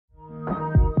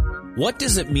What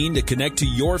does it mean to connect to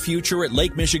your future at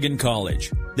Lake Michigan College?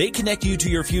 They connect you to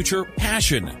your future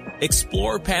passion.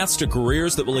 Explore paths to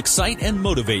careers that will excite and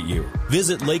motivate you.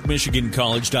 Visit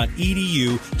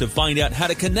lakemichigancollege.edu to find out how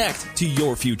to connect to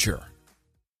your future.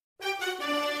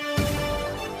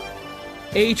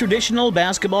 A traditional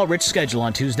basketball-rich schedule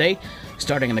on Tuesday,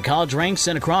 starting in the college ranks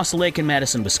and across the lake in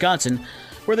Madison, Wisconsin,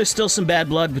 where there's still some bad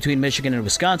blood between Michigan and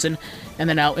Wisconsin, and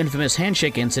the now infamous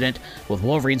handshake incident with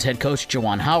Wolverines head coach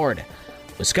Juwan Howard.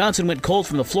 Wisconsin went cold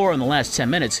from the floor in the last 10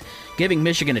 minutes, giving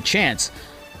Michigan a chance.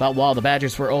 But while the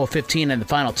Badgers were 0-15 in the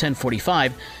final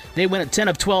 10:45, they went at 10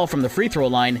 of 12 from the free throw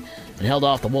line and held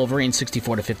off the Wolverines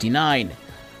 64-59.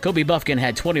 Kobe Bufkin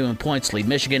had 21 points to lead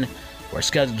Michigan, who are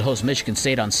scheduled to host Michigan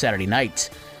State on Saturday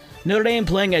night. Notre Dame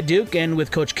playing at Duke, and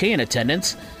with Coach K in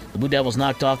attendance, the Blue Devils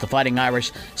knocked off the Fighting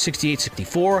Irish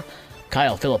 68-64.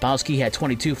 Kyle Filipowski had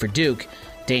 22 for Duke.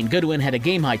 Dane Goodwin had a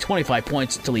game-high 25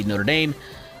 points to lead Notre Dame.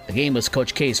 The game was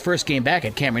Coach K's first game back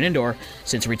at Cameron Indoor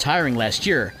since retiring last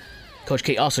year. Coach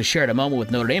K also shared a moment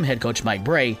with Notre Dame head coach Mike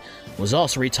Bray, who was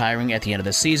also retiring at the end of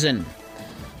the season.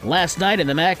 Last night in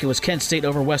the MAC, it was Kent State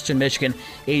over Western Michigan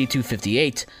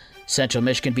 82-58. Central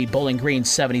Michigan beat Bowling Green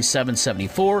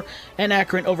 77-74, and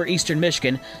Akron over Eastern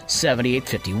Michigan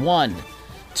 78-51.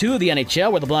 Two of the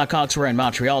NHL, where the Blackhawks were in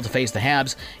Montreal to face the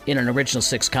Habs in an original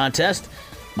six contest.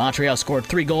 Montreal scored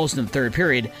 3 goals in the third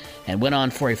period and went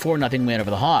on for a 4-0 win over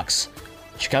the Hawks.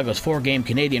 Chicago's 4-game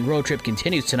Canadian road trip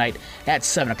continues tonight at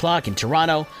 7 o'clock in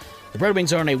Toronto. The Red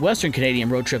Wings are on a Western Canadian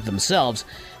road trip themselves,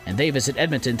 and they visit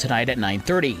Edmonton tonight at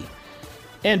 9:30.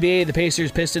 NBA, the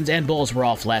Pacers, Pistons, and Bulls were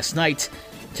off last night.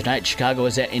 Tonight, Chicago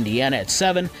is at Indiana at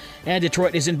 7, and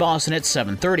Detroit is in Boston at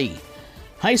 7:30.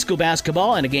 High school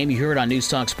basketball, and a game you heard on News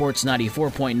Talk Sports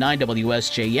 94.9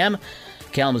 WSJM.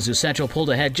 Kalamazoo Central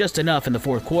pulled ahead just enough in the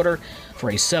fourth quarter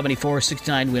for a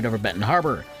 74-69 win over Benton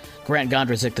Harbor. Grant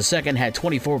Gondrazik II had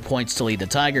 24 points to lead the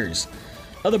Tigers.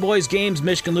 Other boys' games,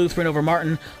 Michigan Lutheran over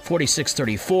Martin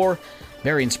 46-34.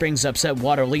 Marion Springs upset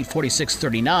Water Elite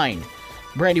 46-39.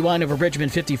 Brandywine over Bridgman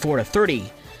 54-30.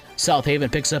 South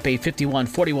Haven picks up a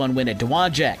 51-41 win at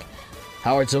Dowagiac.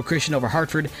 Howardsville Christian over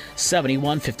Hartford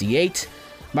 71-58.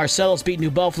 Marcellus beat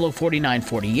New Buffalo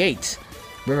 49-48.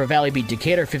 River Valley beat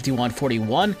Decatur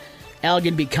 51-41.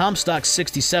 Allegan beat Comstock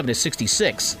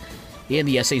 67-66. In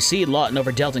the SAC, Lawton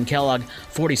over Delton Kellogg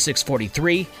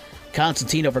 46-43.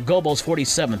 Constantine over Gobles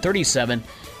 47-37.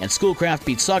 And Schoolcraft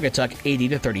beat Saugatuck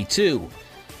 80-32.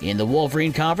 In the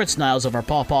Wolverine Conference, Niles over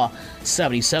Paw Paw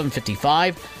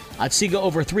 77-55. Otsego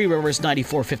over Three Rivers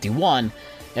 94-51.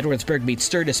 Edwardsburg beat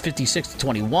Sturgis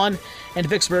 56-21, and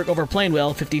Vicksburg over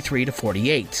Plainwell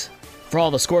 53-48. For all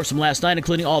the scores from last night,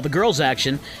 including all the girls'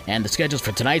 action and the schedules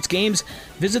for tonight's games,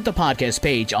 visit the podcast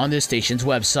page on this station's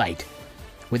website.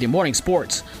 With your morning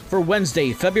sports for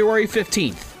Wednesday, February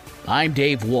 15th, I'm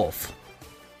Dave Wolf.